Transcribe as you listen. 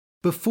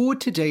Before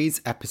today's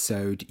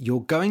episode,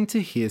 you're going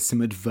to hear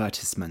some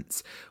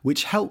advertisements,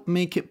 which help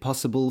make it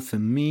possible for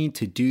me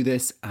to do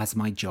this as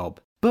my job.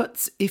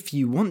 But if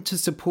you want to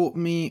support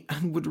me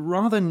and would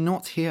rather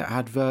not hear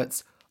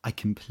adverts, I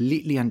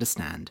completely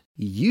understand.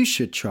 You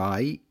should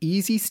try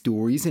Easy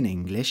Stories in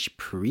English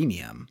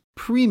Premium.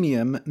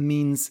 Premium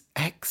means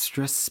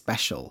extra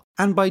special.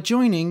 And by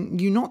joining,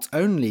 you not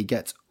only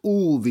get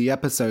all the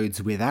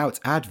episodes without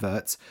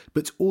adverts,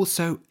 but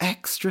also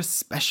extra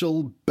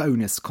special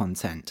bonus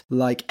content,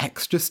 like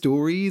extra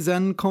stories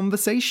and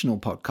conversational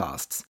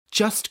podcasts.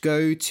 Just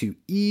go to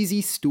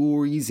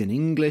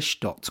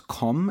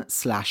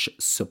easystoriesinenglish.com/support,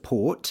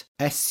 SUPPORT,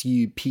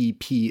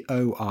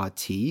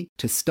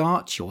 to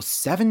start your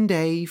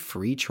 7-day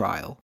free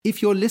trial.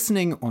 If you're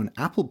listening on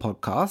Apple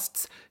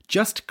Podcasts,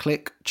 just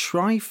click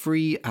Try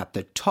Free at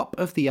the top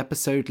of the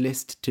episode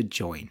list to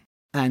join.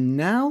 And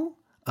now,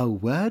 a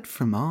word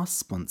from our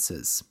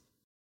sponsors.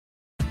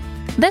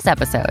 This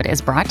episode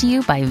is brought to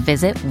you by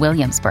Visit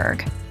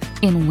Williamsburg.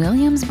 In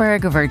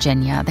Williamsburg,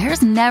 Virginia,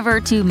 there's never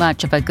too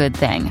much of a good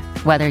thing.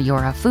 Whether you're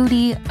a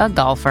foodie, a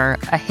golfer,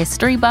 a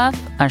history buff,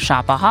 a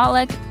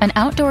shopaholic, an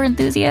outdoor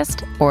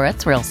enthusiast, or a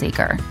thrill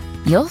seeker,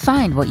 you'll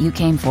find what you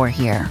came for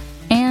here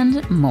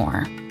and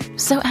more.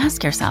 So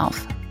ask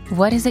yourself,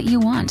 what is it you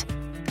want?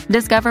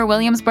 Discover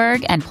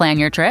Williamsburg and plan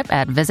your trip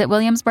at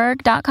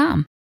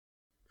visitwilliamsburg.com.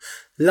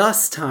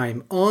 Last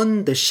time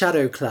on The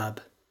Shadow Club,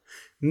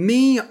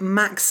 me,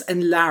 Max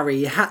and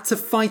Larry had to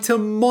fight a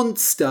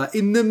monster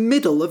in the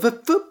middle of a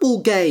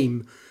football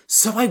game,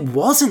 so I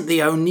wasn't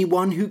the only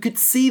one who could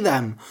see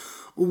them.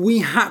 We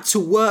had to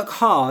work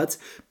hard,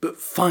 but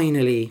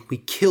finally we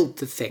killed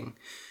the thing.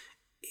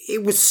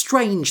 It was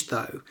strange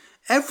though.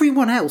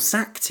 Everyone else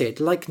acted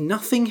like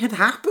nothing had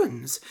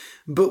happened,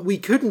 but we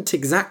couldn't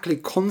exactly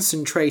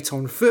concentrate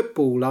on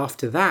football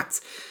after that,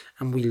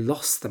 and we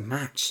lost the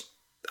match.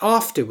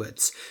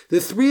 Afterwards, the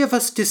three of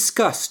us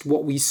discussed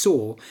what we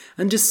saw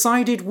and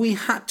decided we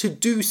had to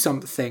do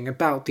something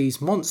about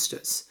these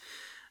monsters.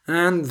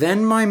 And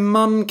then my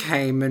mum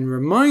came and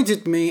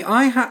reminded me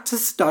I had to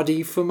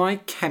study for my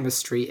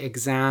chemistry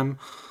exam.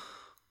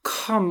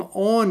 Come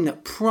on,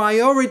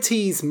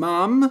 priorities,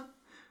 Mum!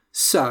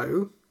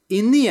 So,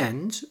 in the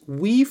end,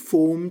 we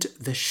formed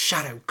the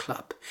Shadow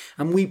Club,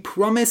 and we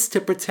promised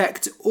to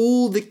protect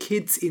all the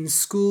kids in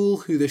school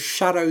who the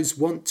shadows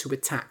want to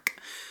attack.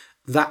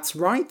 That's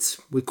right,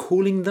 we're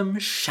calling them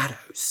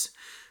Shadows.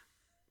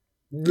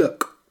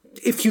 Look,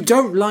 if you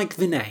don't like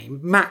the name,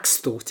 Max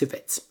thought of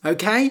it,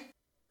 okay?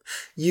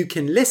 You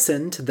can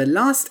listen to the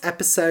last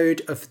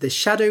episode of The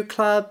Shadow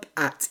Club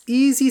at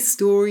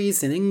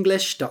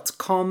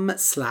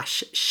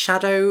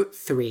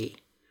easystoriesinenglish.com/shadow3.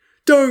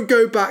 Don't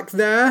go back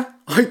there!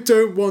 I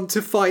don't want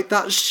to fight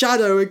that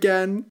shadow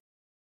again!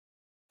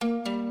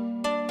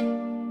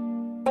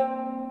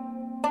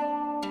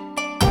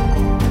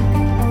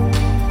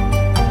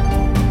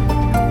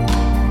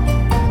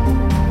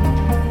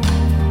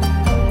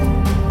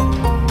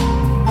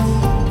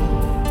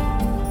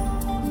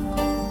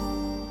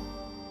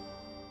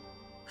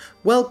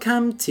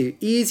 Welcome to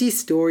Easy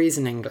Stories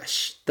in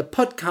English, the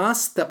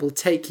podcast that will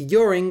take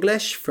your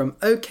English from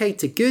okay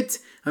to good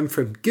and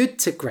from good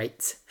to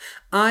great.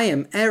 I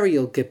am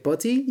Ariel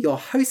Goodbody, your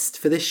host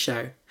for this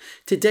show.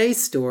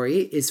 Today's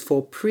story is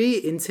for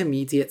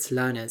pre-intermediate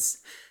learners.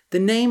 The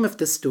name of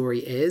the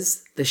story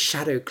is The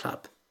Shadow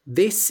Club.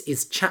 This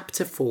is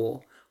Chapter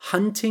 4,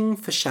 Hunting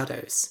for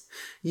Shadows.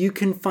 You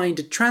can find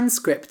a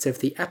transcript of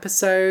the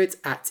episode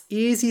at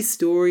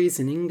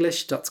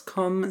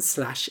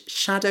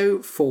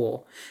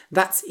easystoriesinenglish.com/shadow4.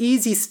 That's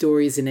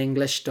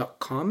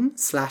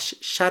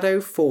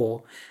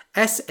easystoriesinenglish.com/shadow4.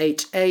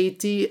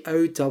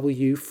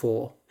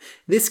 SHADOW4.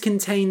 This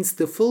contains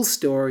the full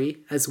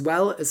story as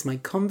well as my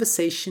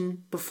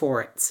conversation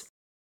before it.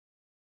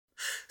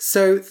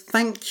 So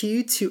thank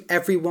you to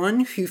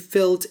everyone who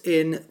filled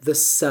in the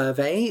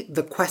survey,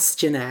 the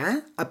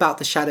questionnaire about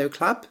the Shadow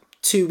Club.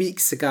 2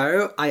 weeks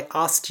ago, I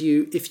asked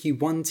you if you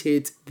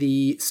wanted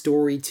the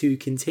story to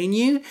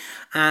continue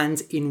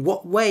and in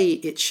what way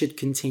it should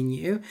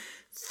continue.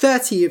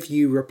 30 of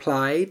you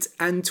replied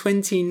and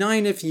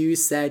 29 of you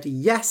said,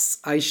 yes,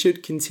 I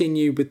should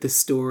continue with the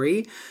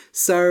story.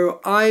 So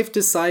I've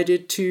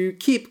decided to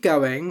keep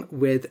going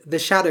with the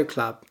Shadow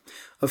Club.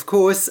 Of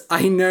course,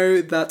 I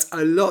know that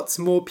a lot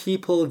more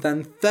people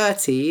than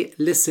 30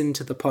 listen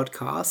to the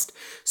podcast,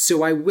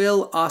 so I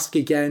will ask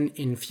again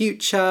in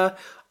future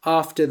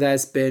after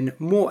there's been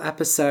more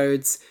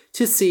episodes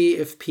to see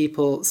if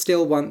people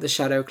still want the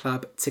Shadow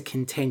Club to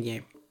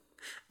continue.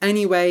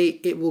 Anyway,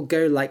 it will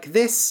go like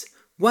this.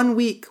 1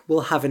 week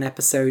we'll have an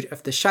episode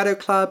of the Shadow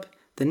Club,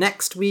 the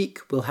next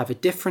week we'll have a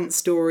different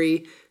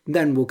story,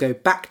 then we'll go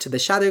back to the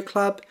Shadow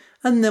Club,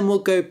 and then we'll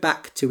go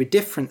back to a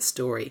different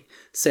story.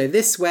 So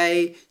this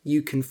way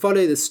you can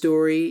follow the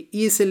story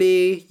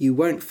easily, you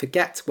won't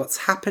forget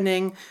what's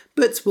happening,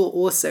 but we'll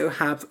also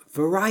have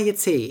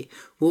variety.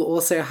 We'll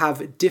also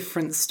have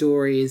different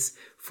stories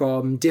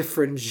from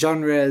different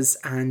genres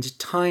and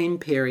time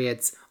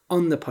periods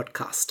on the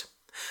podcast.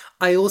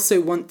 I also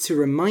want to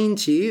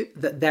remind you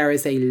that there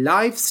is a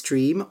live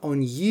stream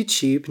on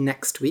YouTube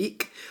next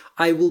week.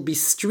 I will be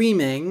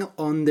streaming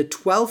on the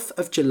 12th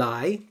of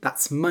July,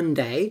 that's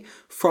Monday,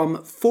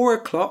 from 4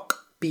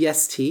 o'clock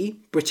BST,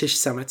 British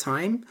Summer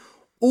Time,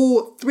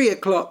 or 3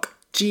 o'clock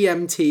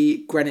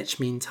GMT, Greenwich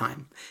Mean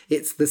Time.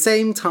 It's the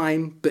same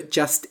time, but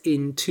just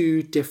in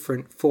 2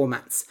 different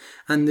formats,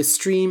 and the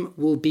stream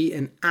will be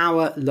an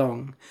hour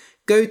long.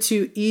 Go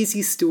to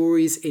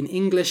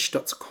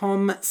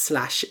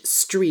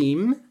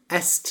easystoriesinenglish.com/stream,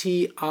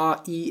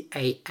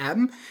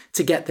 STREAM,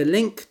 to get the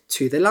link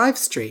to the live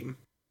stream.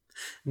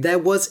 There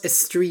was a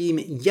stream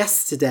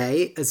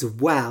yesterday as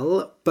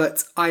well,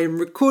 but I am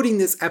recording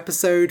this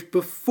episode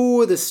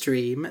before the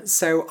stream,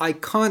 so I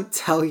can't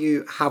tell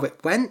you how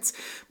it went,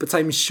 but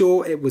I'm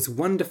sure it was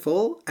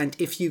wonderful. And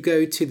if you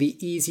go to the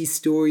Easy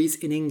Stories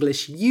in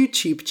English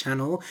YouTube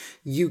channel,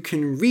 you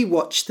can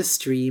rewatch the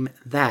stream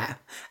there.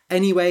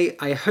 Anyway,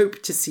 I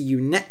hope to see you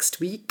next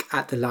week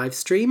at the live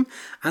stream,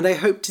 and I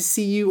hope to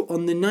see you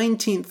on the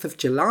 19th of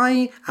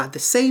July at the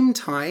same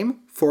time,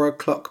 4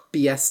 o'clock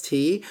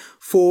BST,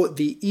 for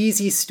the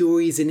Easy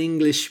Stories in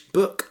English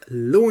book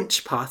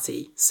launch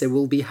party. So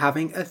we'll be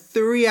having a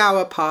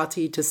 3-hour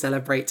party to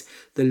celebrate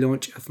the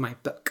launch of my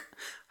book.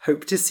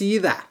 Hope to see you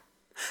there.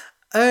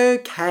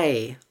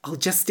 Okay, I'll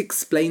just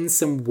explain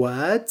some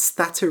words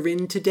that are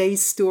in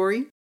today's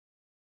story.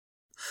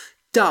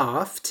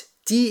 Daft,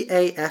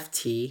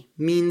 D-A-F-T,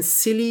 means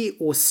silly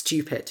or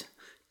stupid.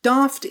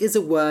 Daft is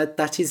a word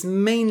that is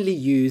mainly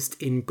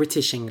used in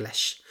British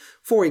English.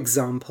 For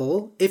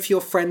example, if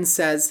your friend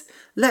says,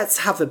 "Let's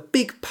have a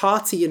big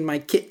party in my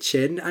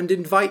kitchen and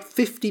invite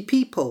 50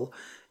 people,"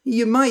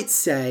 you might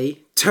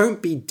say, "Don't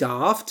be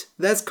daft,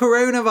 there's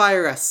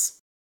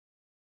coronavirus."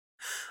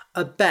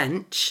 A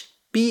bench,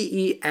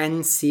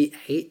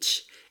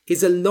 B-E-N-C-H,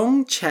 is a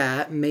long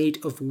chair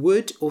made of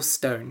wood or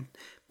stone.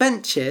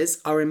 Benches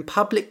are in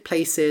public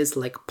places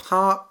like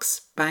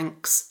parks,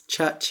 banks,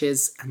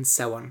 churches, and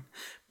so on.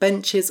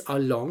 Benches are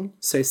long,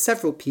 so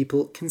several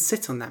people can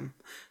sit on them.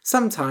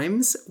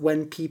 Sometimes,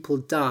 when people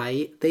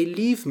die, they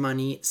leave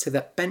money so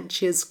that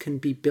benches can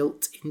be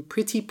built in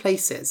pretty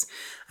places,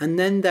 and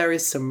then there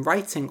is some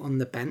writing on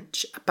the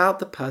bench about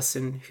the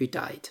person who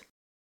died.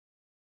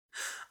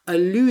 A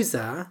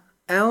loser,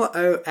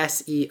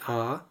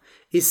 L-O-S-E-R,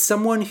 is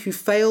someone who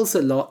fails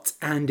a lot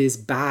and is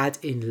bad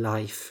in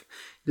life.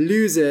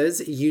 Losers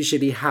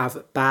usually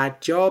have bad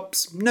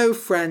jobs, no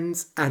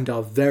friends, and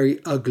are very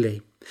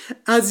ugly.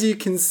 As you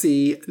can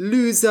see,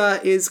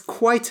 loser is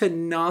quite a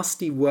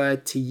nasty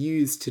word to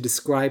use to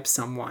describe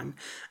someone.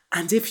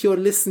 And if you're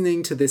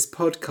listening to this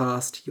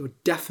podcast, you're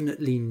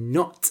definitely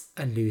not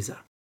a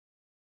loser.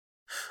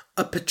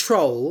 A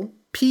patrol,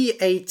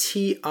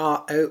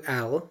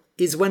 P-A-T-R-O-L,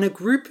 is when a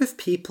group of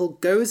people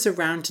goes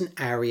around an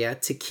area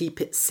to keep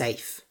it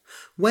safe.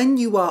 When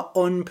you are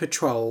on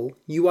patrol,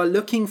 you are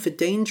looking for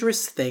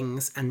dangerous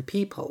things and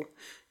people.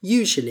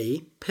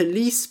 Usually,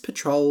 police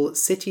patrol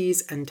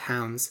cities and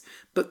towns,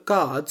 but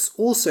guards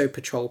also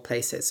patrol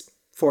places.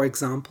 For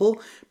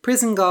example,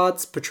 prison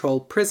guards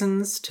patrol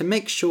prisons to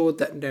make sure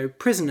that no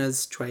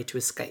prisoners try to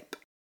escape.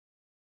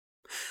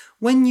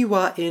 When you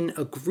are in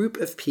a group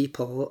of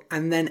people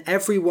and then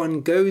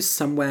everyone goes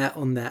somewhere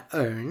on their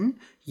own,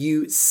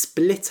 you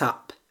split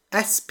up,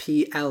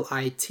 S-P-L-I-T-U-P.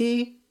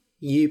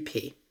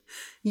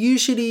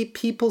 Usually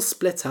people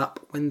split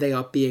up when they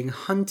are being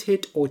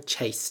hunted or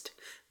chased.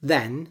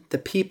 Then the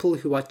people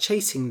who are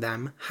chasing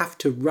them have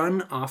to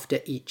run after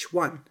each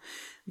one.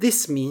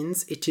 This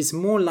means it is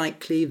more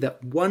likely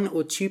that 1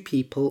 or 2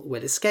 people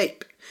will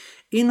escape.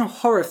 In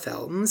horror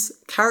films,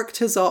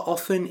 characters are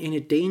often in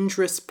a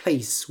dangerous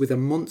place with a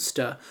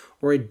monster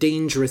or a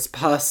dangerous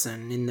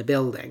person in the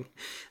building.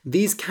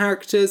 These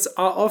characters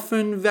are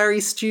often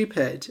very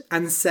stupid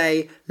and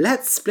say,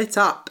 "Let's split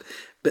up,"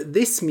 but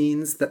this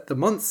means that the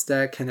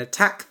monster can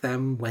attack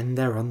them when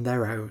they're on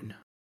their own.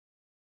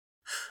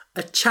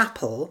 A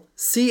chapel,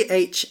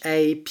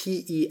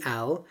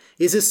 C-H-A-P-E-L,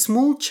 is a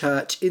small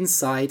church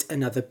inside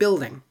another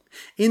building.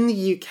 In the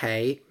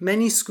UK,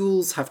 many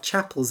schools have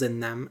chapels in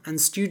them and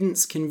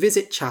students can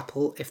visit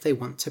chapel if they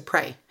want to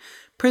pray.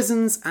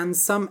 Prisons and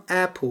some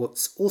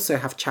airports also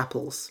have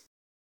chapels.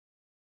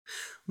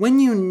 When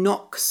you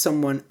knock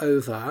someone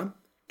over,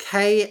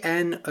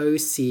 K-N-O-C-K-O-V-E-R,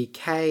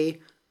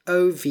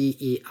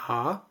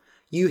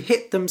 you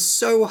hit them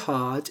so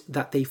hard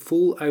that they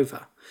fall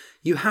over.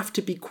 You have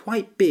to be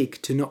quite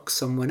big to knock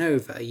someone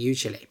over,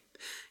 usually.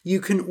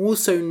 You can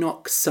also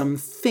knock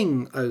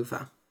something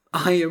over.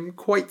 I am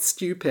quite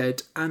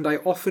stupid and I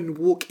often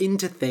walk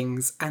into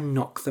things and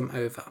knock them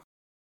over.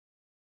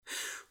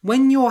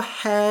 When your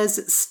hairs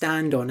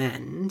stand on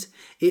end,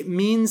 it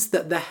means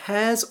that the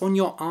hairs on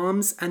your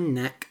arms and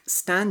neck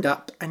stand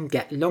up and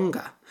get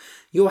longer.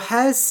 Your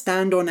hairs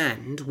stand on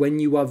end when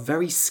you are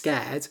very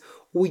scared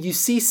or you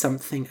see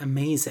something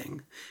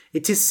amazing.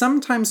 It is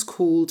sometimes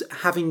called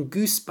having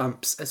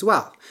goosebumps as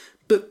well,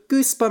 but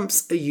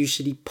goosebumps are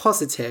usually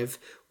positive,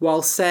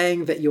 while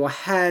saying that your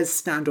hairs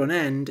stand on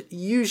end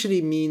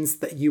usually means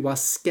that you are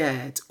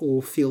scared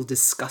or feel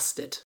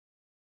disgusted.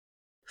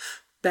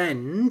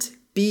 Bend,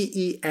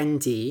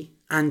 B-E-N-D,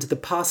 and the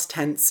past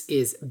tense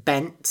is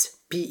bent,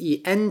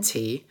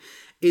 B-E-N-T,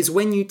 is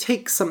when you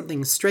take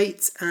something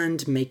straight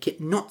and make it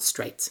not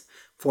straight.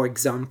 For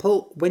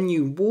example, when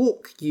you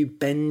walk, you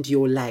bend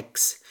your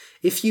legs.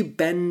 If you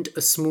bend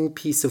a small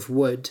piece of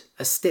wood,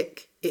 a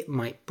stick, it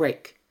might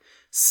break.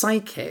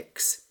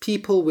 Psychics,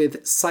 people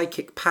with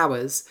psychic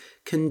powers,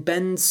 can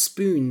bend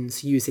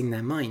spoons using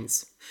their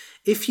minds.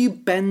 If you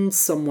bend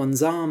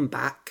someone's arm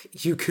back,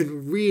 you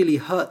can really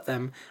hurt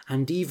them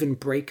and even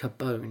break a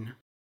bone.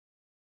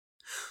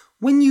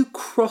 When you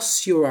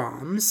cross your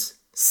arms,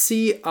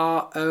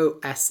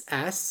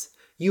 C-R-O-S-S,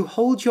 you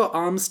hold your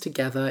arms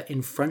together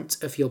in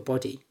front of your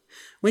body.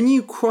 When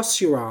you cross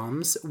your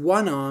arms,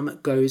 one arm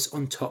goes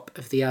on top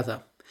of the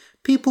other.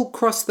 People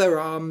cross their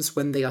arms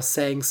when they are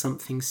saying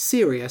something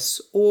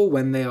serious or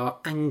when they are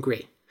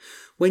angry.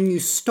 When you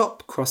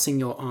stop crossing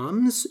your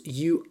arms,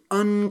 you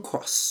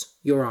uncross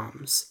your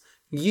arms.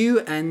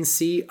 U-N-C-R-O-S-S.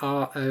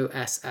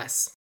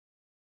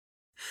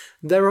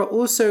 There are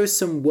also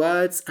some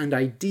words and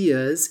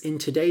ideas in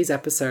today's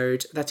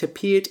episode that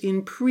appeared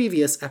in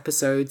previous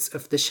episodes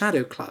of the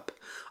Shadow Club.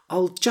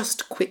 I'll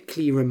just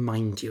quickly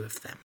remind you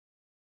of them.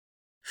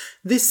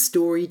 This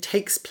story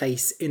takes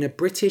place in a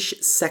British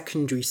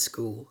secondary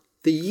school.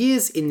 The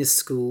years in the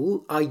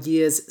school are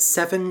years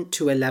 7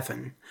 to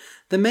 11.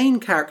 The main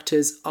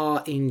characters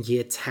are in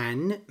year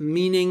 10,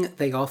 meaning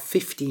they are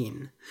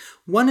 15.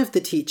 One of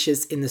the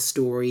teachers in the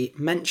story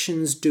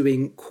mentions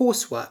doing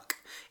coursework.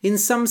 In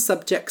some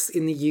subjects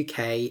in the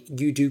UK,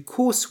 you do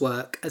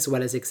coursework as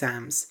well as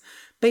exams.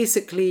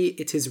 Basically,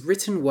 it is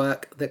written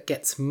work that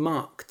gets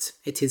marked.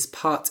 It is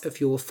part of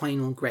your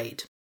final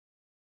grade.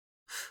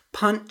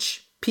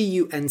 Punch,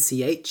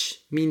 P-U-N-C-H,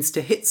 means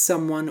to hit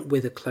someone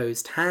with a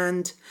closed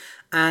hand,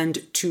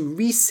 and to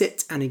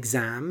resit an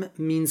exam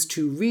means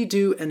to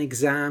redo an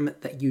exam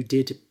that you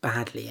did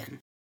badly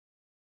in.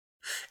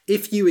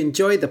 If you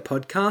enjoy the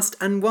podcast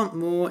and want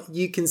more,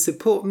 you can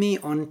support me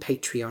on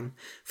Patreon.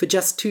 For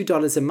just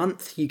 $2 a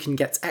month, you can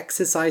get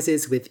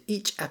exercises with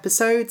each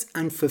episode,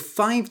 and for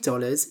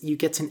 $5, you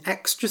get an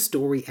extra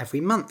story every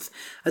month,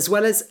 as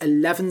well as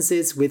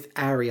 11s with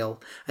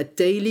Ariel, a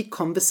daily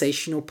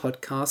conversational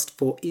podcast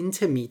for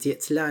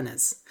intermediate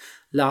learners.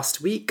 Last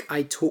week,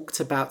 I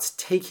talked about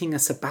taking a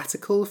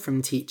sabbatical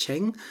from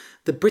teaching,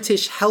 the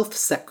British Health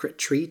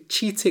Secretary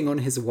cheating on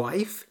his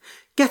wife,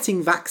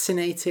 getting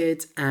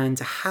vaccinated, and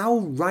how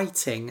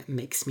writing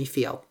makes me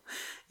feel.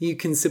 You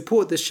can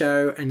support the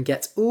show and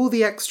get all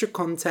the extra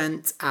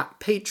content at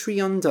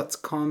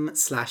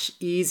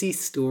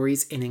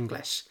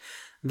patreon.com/easystoriesinenglish.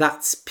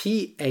 That's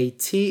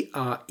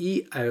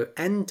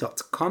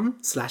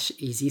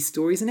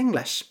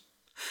patreon.com/easystoriesinenglish.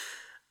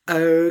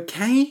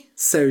 Okay,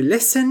 so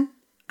listen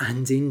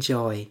and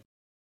enjoy.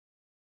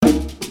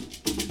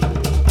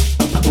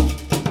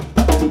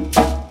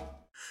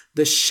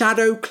 The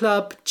Shadow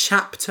Club,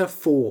 Chapter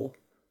 4,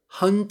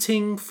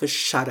 Hunting for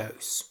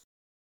Shadows.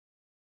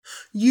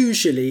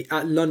 Usually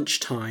at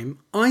lunchtime,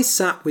 I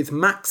sat with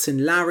Max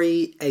and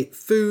Larry, ate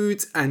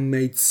food and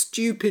made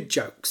stupid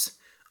jokes.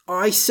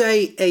 I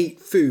say ate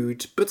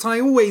food, but I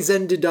always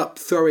ended up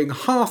throwing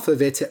half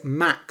of it at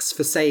Max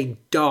for saying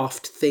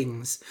daft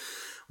things.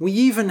 We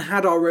even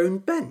had our own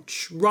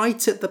bench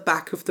right at the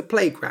back of the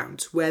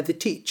playground where the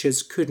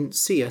teachers couldn't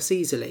see us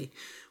easily.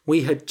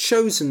 We had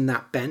chosen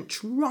that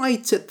bench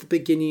right at the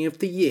beginning of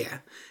the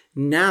year.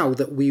 Now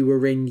that we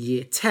were in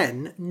year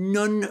 10,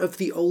 none of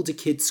the older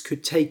kids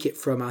could take it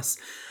from us,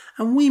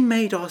 and we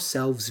made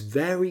ourselves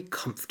very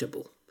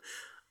comfortable.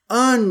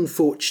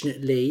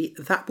 Unfortunately,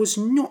 that was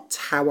not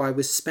how I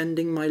was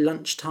spending my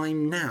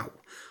lunchtime now.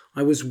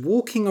 I was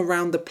walking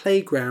around the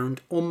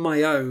playground on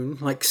my own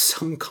like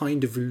some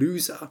kind of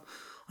loser.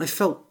 I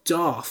felt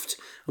daft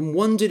and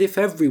wondered if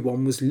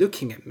everyone was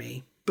looking at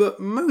me, but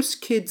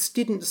most kids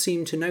didn't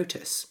seem to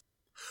notice.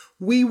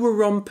 We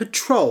were on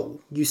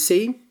patrol, you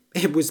see.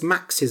 It was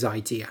Max's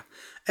idea.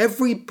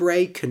 Every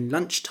break and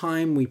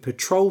lunchtime we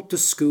patrolled the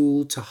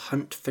school to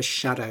hunt for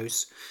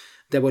shadows.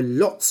 There were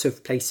lots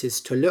of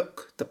places to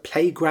look: the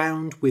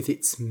playground with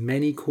its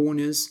many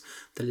corners,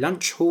 the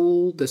lunch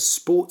hall, the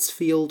sports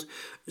field.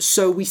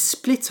 So we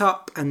split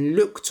up and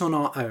looked on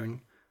our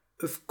own.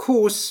 Of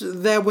course,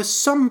 there were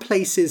some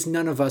places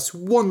none of us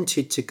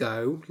wanted to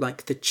go,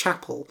 like the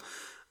chapel.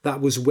 That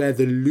was where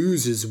the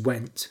losers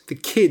went, the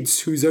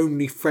kids whose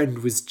only friend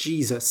was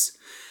Jesus.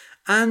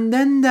 And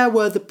then there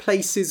were the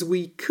places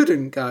we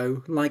couldn't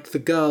go, like the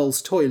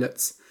girls'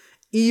 toilets.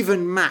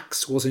 Even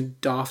Max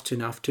wasn't daft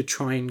enough to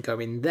try and go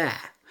in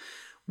there.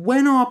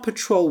 When our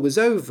patrol was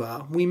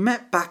over, we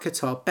met back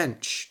at our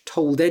bench,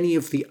 told any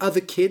of the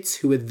other kids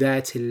who were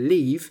there to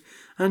leave,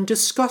 and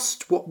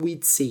discussed what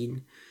we'd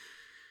seen.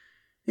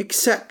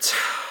 Except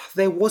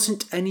there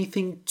wasn't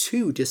anything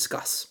to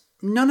discuss.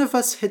 None of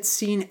us had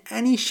seen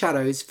any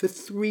shadows for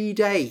 3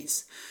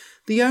 days.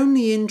 The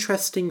only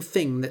interesting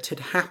thing that had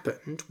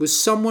happened was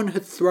someone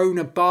had thrown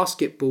a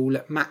basketball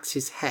at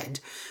Max's head,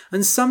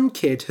 and some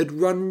kid had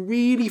run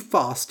really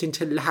fast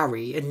into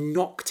Larry and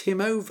knocked him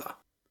over.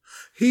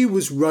 "He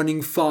was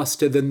running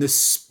faster than the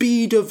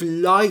speed of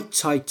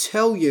light, I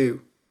tell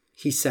you,"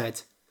 he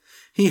said.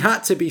 "He had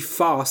to be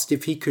fast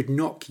if he could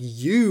knock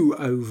you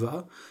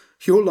over.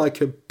 You're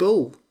like a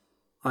bull,"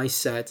 I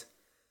said.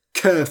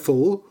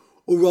 "Careful,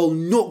 or I'll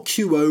knock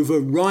you over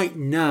right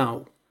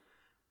now."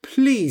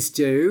 "Please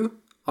do,"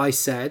 I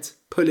said,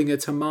 pulling a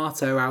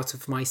tomato out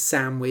of my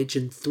sandwich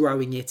and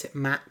throwing it at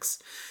Max.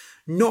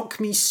 "Knock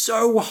me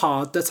so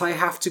hard that I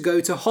have to go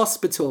to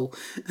hospital.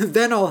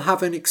 Then I'll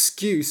have an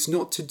excuse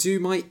not to do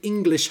my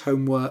English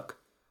homework."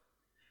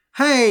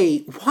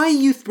 "Hey, why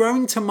are you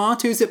throwing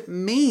tomatoes at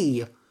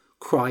me?"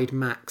 cried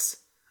Max.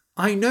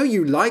 "I know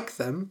you like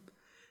them."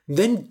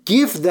 "Then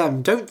give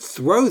them, don't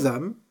throw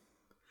them."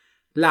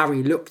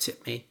 Larry looked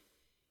at me.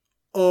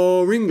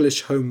 "Our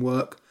English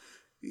homework?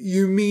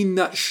 You mean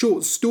that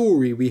short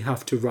story we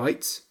have to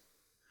write?"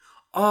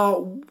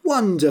 Our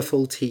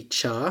wonderful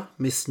teacher,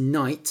 Miss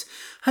Knight,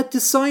 had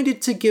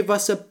decided to give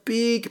us a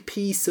big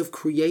piece of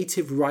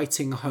creative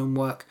writing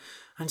homework,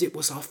 and it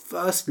was our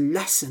first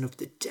lesson of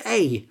the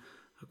day.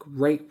 A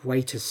great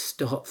way to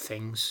start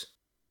things.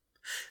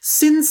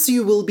 "Since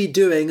you will be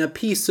doing a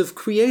piece of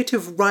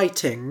creative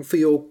writing for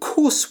your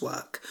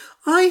coursework,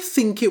 I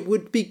think it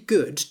would be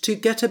good to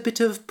get a bit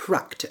of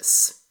practice."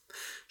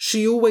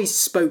 She always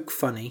spoke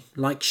funny,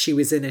 like she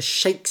was in a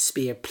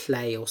Shakespeare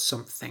play or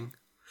something.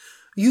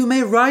 "You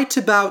may write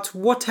about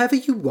whatever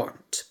you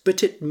want,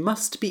 but it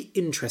must be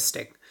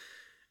interesting.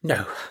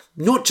 No,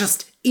 not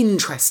just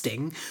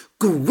interesting,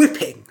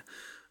 gripping.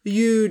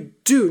 You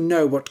do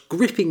know what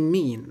gripping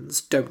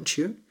means, don't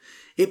you?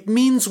 It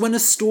means when a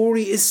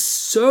story is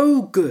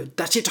so good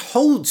that it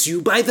holds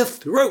you by the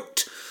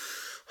throat.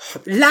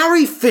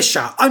 Larry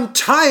Fisher, I'm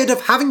tired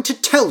of having to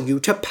tell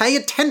you to pay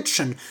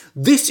attention.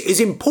 This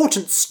is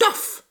important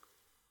stuff."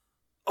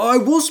 "I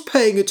was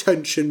paying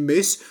attention,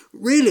 miss,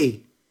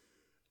 really."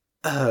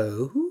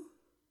 "Oh?"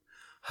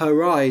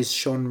 Her eyes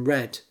shone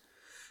red.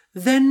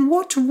 "Then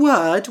what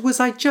word was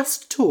I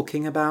just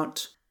talking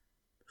about?"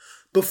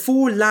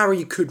 Before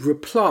Larry could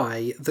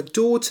reply, the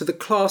door to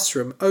the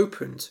classroom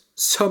opened.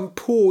 Some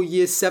poor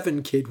Year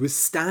 7 kid was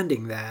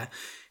standing there.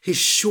 His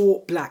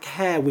short black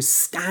hair was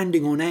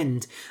standing on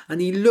end,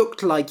 and he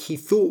looked like he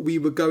thought we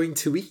were going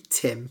to eat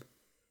him.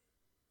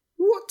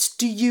 "What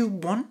do you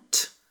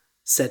want?"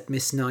 said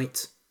Miss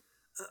Knight.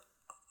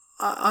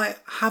 I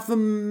have a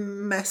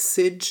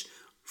message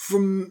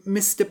from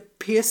Mr.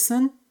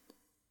 Pearson."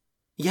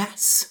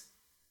 "Yes."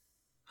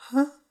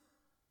 "Huh?"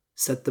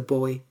 said the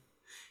boy.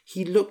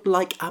 He looked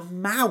like a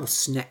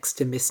mouse next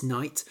to Miss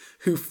Knight,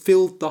 who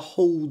filled the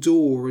whole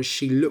door as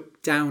she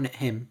looked down at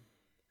him.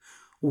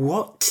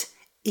 "What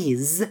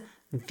is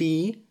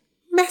the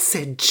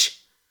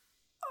message?"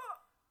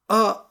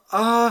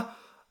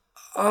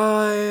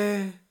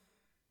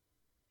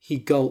 He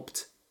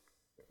gulped.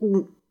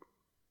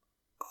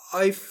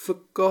 "I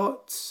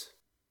forgot."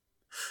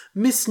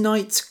 Miss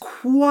Knight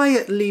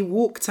quietly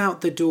walked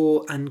out the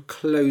door and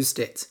closed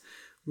it.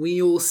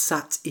 We all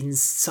sat in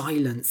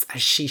silence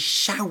as she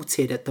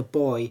shouted at the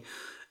boy.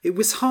 It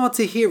was hard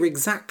to hear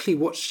exactly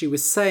what she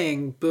was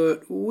saying,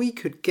 but we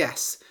could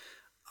guess.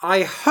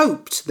 I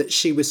hoped that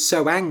she was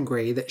so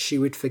angry that she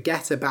would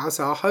forget about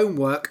our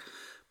homework,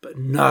 but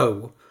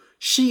no.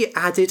 She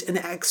added an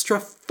extra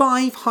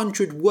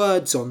 500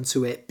 words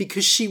onto it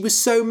because she was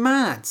so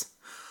mad.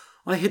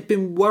 I had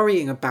been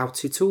worrying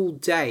about it all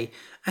day,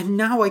 and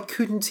now I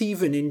couldn't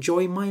even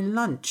enjoy my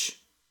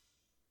lunch.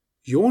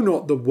 "You're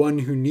not the one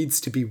who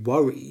needs to be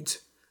worried,"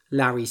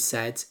 Larry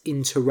said,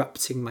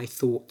 interrupting my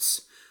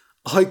thoughts.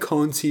 "I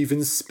can't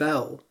even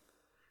spell."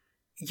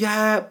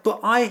 "Yeah, but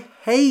I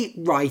hate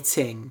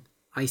writing,"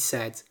 I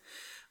said.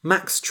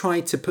 Max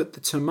tried to put the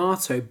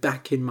tomato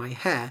back in my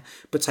hair,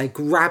 but I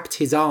grabbed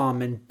his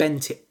arm and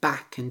bent it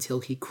back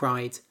until he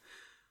cried.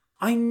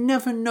 "I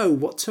never know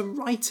what to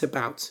write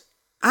about."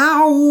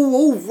 "Ow,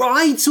 all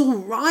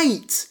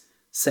right,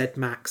 said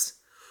Max.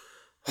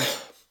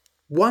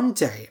 "One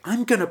day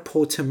I'm going to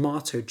pour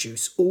tomato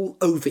juice all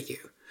over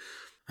you.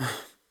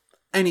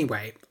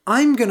 Anyway,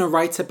 I'm going to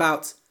write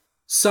about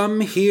some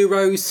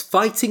heroes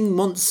fighting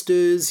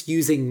monsters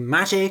using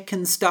magic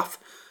and stuff,"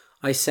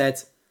 I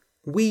said.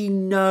 "We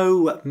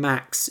know,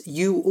 Max,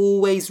 you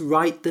always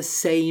write the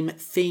same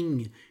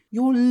thing.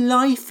 Your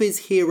life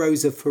is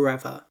Heroes of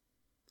Forever."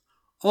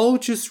 "I'll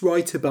just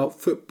write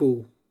about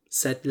football,"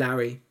 said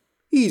Larry.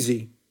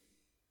 "Easy."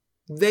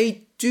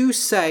 "They do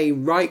say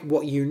write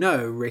what you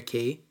know,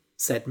 Ricky,"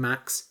 said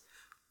Max.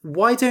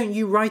 "Why don't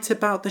you write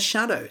about the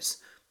shadows?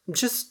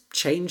 Just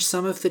change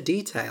some of the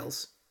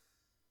details."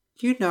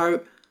 "You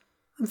know,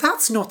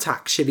 that's not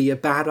actually a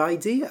bad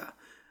idea.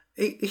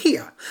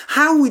 Here,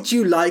 how would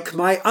you like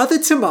my other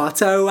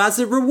tomato as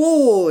a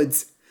reward?"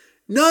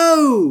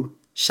 "No!"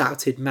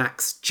 shouted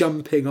Max,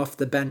 jumping off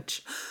the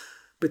bench.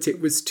 But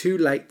it was too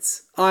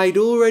late. I'd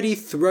already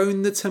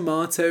thrown the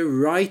tomato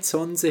right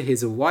onto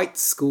his white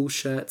school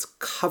shirt,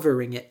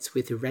 covering it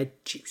with red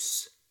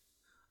juice.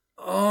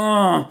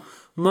 "Oh,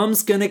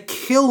 Mum's gonna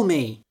kill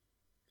me."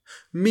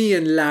 Me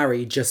and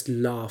Larry just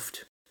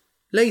laughed.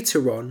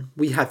 Later on,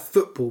 we had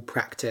football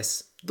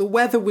practice. The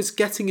weather was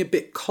getting a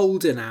bit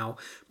colder now,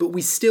 but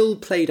we still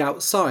played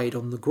outside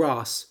on the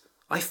grass.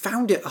 I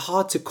found it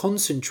hard to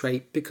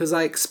concentrate because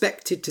I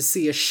expected to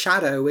see a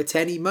shadow at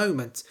any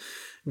moment.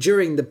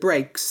 During the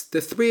breaks,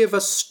 the three of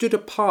us stood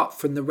apart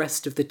from the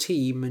rest of the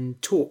team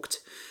and talked.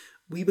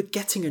 We were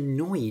getting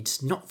annoyed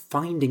not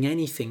finding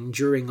anything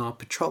during our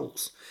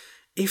patrols.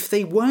 If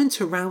they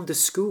weren't around the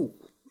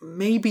school,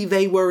 maybe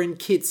they were in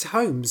kids'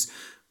 homes,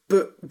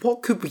 but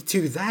what could we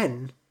do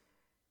then?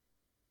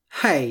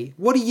 "Hey,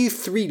 what are you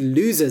three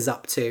losers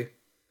up to?"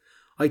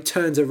 I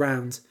turned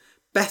around.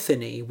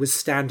 Bethany was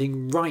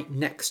standing right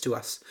next to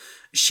us.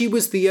 She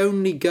was the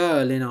only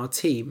girl in our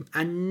team,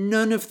 and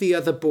none of the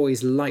other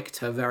boys liked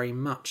her very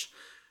much.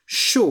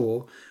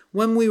 Sure,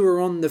 when we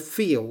were on the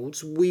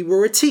field, we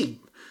were a team,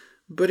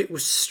 but it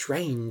was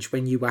strange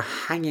when you were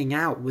hanging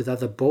out with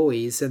other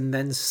boys and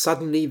then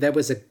suddenly there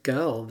was a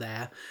girl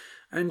there,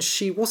 and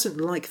she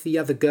wasn't like the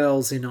other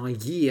girls in our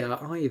year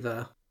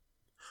either.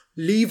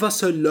 "Leave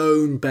us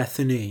alone,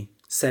 Bethany,"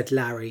 said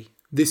Larry.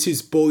 "This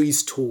is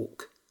boys'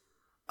 talk."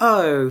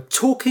 "Oh,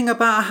 talking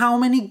about how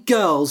many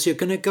girls you're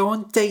going to go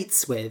on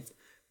dates with?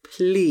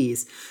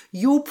 Please,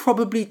 you're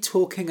probably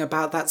talking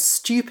about that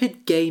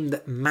stupid game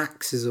that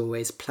Max is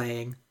always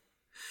playing."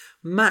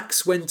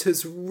 Max went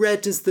as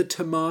red as the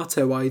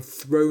tomato I'd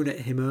thrown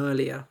at him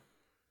earlier.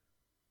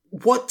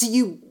 "What do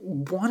you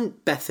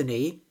want,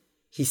 Bethany?"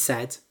 he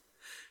said.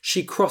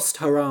 She crossed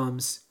her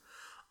arms.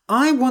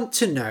 "I want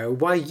to know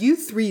why you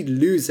three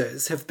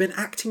losers have been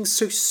acting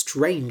so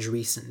strange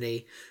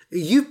recently.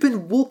 You've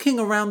been walking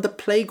around the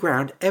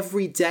playground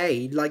every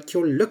day like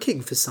you're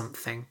looking for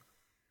something."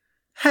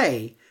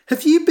 "Hey,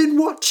 have you been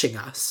watching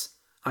us?"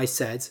 I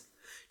said.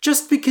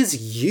 "Just because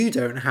you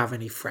don't have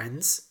any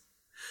friends."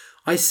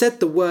 I said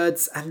the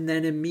words and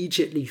then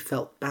immediately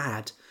felt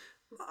bad.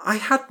 I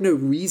had no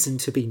reason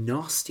to be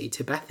nasty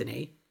to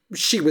Bethany.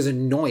 She was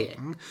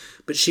annoying,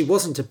 but she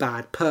wasn't a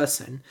bad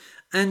person,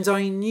 and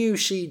I knew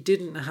she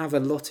didn't have a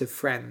lot of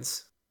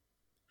friends.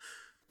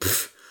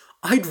 "Pfft,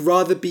 I'd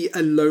rather be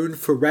alone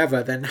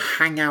forever than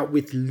hang out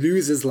with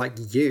losers like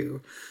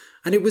you,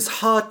 and it was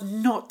hard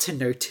not to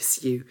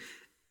notice you.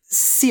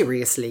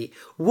 Seriously,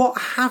 what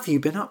have you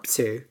been up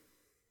to?"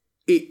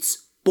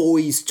 "It's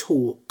boys'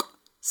 talk,"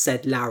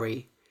 said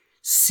Larry.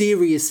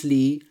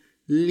 "Seriously,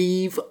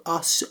 leave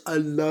us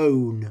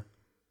alone."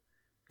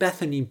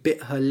 Bethany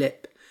bit her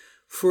lip.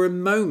 For a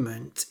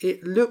moment,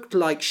 it looked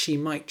like she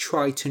might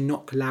try to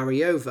knock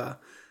Larry over,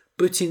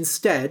 but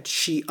instead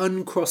she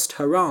uncrossed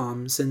her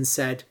arms and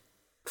said,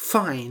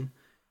 "Fine,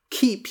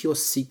 keep your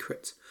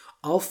secret.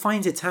 I'll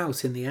find it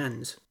out in the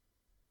end."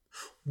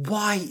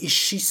 "Why is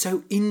she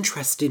so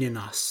interested in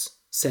us?"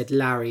 said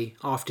Larry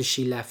after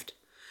she left.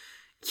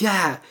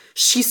 "Yeah,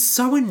 she's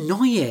so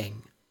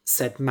annoying,"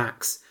 said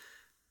Max,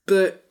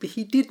 but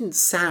he didn't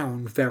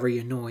sound very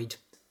annoyed.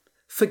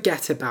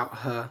 "Forget about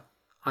her,"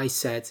 I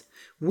said.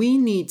 "We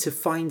need to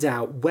find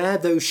out where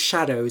those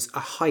shadows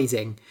are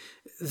hiding.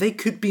 They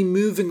could be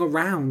moving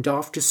around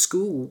after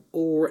school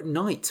or at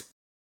night."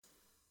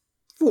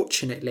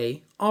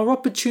 Fortunately, our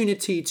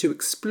opportunity to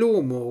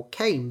explore more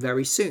came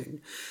very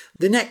soon.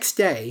 The next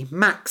day,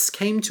 Max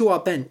came to our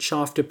bench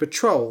after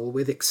patrol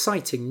with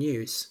exciting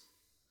news.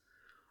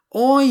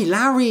 "Oi,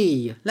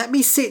 Larry, let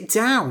me sit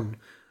down.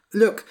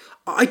 Look,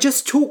 I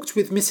just talked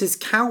with Mrs.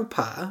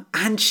 Cowper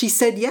and she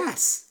said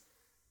yes."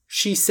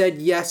 "She said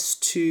yes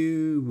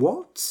to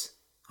what?"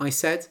 I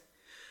said.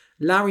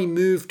 Larry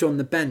moved on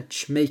the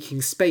bench,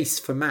 making space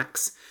for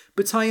Max,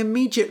 but I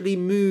immediately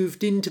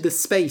moved into the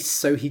space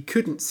so he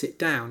couldn't sit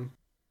down.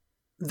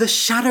 "The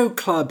Shadow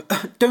Club.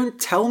 Don't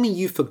tell me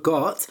you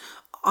forgot.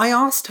 I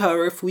asked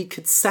her if we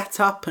could set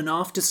up an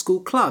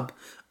after-school club,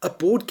 a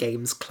board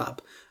games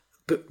club.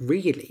 But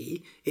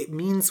really, it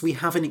means we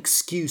have an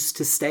excuse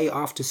to stay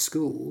after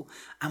school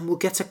and we'll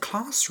get a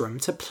classroom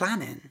to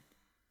plan in."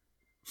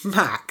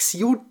 "Max,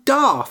 you're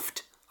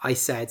daft," I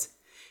said.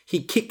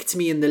 He kicked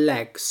me in the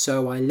leg,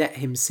 so I let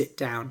him sit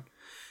down.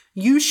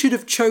 "You should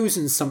have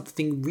chosen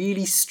something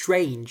really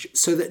strange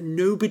so that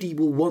nobody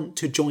will want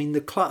to join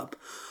the club.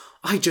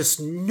 I just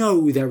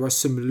know there are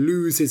some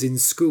losers in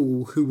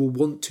school who will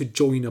want to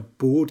join a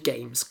board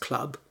games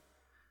club."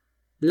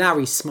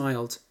 Larry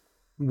smiled.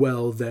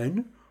 "Well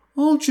then,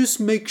 I'll just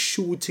make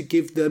sure to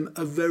give them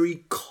a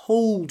very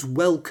cold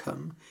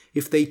welcome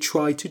if they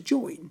try to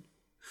join."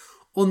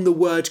 On the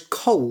word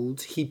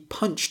cold, he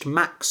punched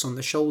Max on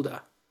the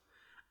shoulder.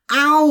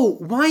 "Ow!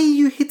 Why are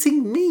you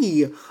hitting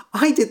me?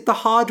 I did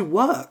the hard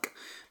work.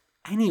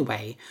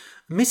 Anyway,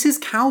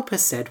 Mrs. Cowper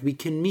said we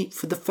can meet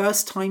for the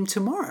first time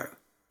tomorrow.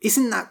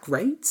 Isn't that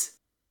great?"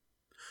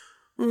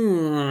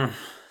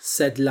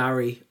 Said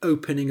Larry,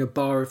 opening a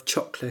bar of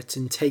chocolate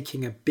and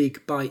taking a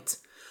big bite.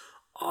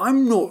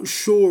 "I'm not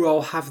sure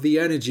I'll have the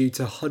energy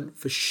to hunt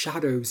for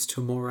shadows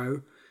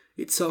tomorrow.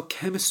 It's our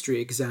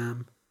chemistry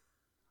exam."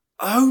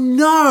 "Oh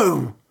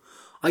no!"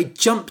 I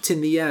jumped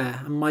in the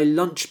air and my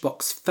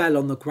lunchbox fell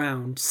on the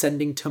ground,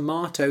 sending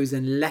tomatoes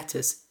and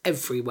lettuce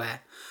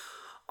everywhere.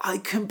 "I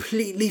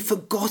completely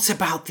forgot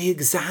about the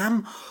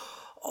exam.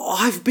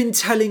 I've been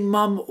telling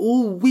Mum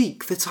all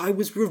week that I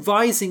was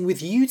revising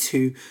with you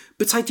two,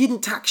 but I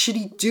didn't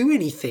actually do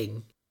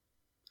anything.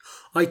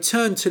 I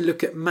turned to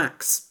look at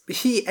Max.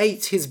 He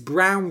ate his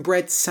brown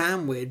bread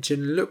sandwich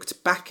and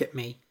looked back at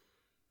me.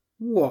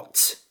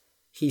 What?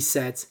 He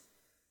said.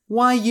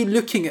 Why are you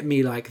looking at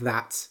me like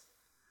that?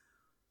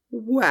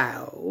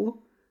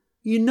 Well,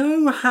 you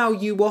know how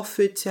you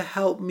offered to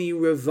help me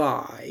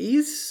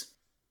revise?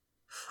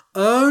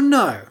 Oh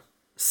no,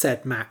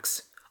 said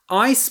Max.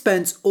 I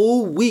spent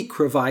all week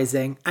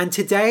revising, and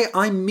today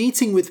I'm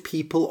meeting with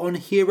people on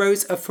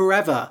Heroes of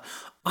Forever.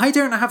 I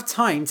don't have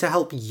time to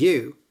help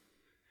you.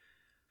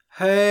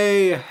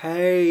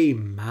 Hey,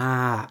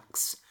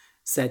 Max,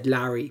 said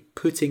Larry,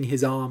 putting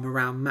his arm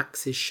around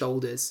Max's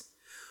shoulders.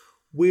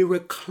 We're a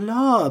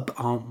club,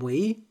 aren't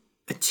we?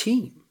 A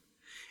team.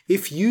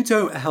 If you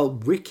don't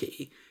help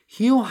Ricky,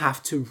 he'll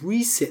have to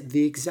resit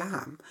the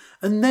exam,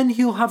 and then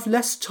he'll have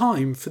less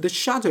time for the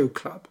Shadow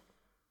Club.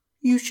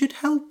 You should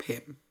help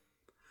him.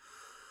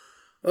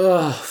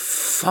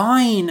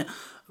 Fine,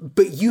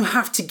 but you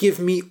have to give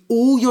me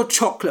all your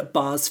chocolate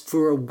bars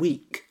for a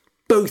week,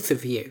 both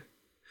of you.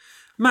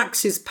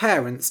 Max's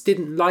parents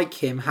didn't like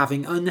him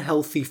having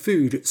unhealthy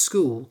food at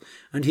school,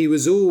 and he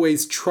was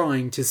always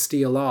trying to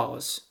steal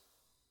ours.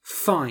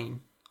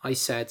 Fine, I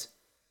said.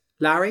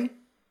 Larry?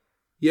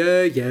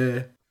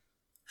 Yeah.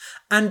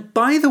 And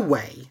by the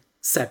way,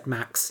 said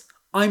Max,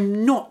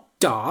 I'm not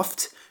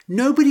daft.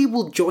 Nobody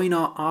will join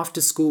our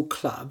after-school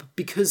club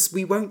because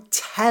we won't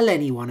tell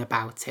anyone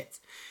about it.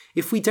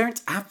 If we don't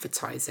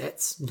advertise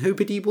it,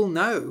 nobody will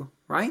know,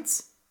 right?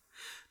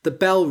 The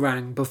bell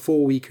rang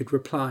before we could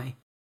reply.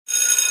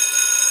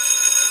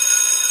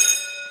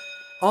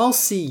 I'll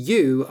see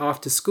you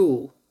after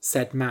school,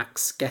 said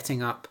Max,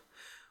 getting up.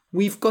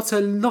 We've got a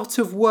lot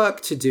of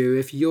work to do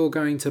if you're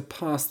going to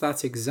pass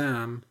that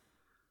exam.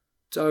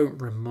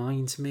 Don't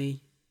remind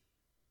me.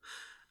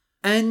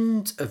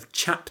 End of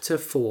chapter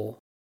 4.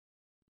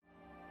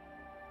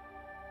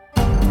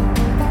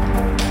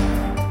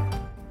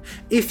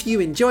 If you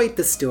enjoyed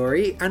the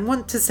story and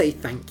want to say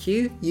thank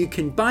you, you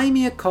can buy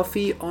me a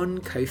coffee on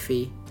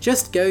Ko-fi.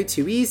 Just go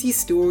to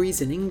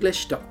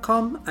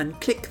easystoriesinenglish.com and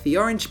click the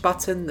orange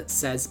button that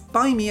says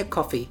Buy Me a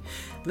Coffee.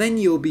 Then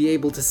you'll be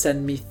able to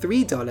send me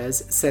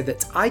 $3 so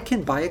that I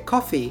can buy a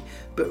coffee,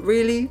 but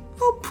really,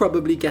 I'll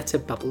probably get a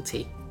bubble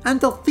tea.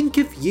 And I'll think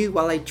of you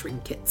while I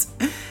drink it.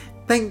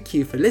 Thank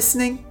you for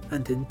listening,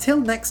 and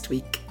until next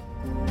week.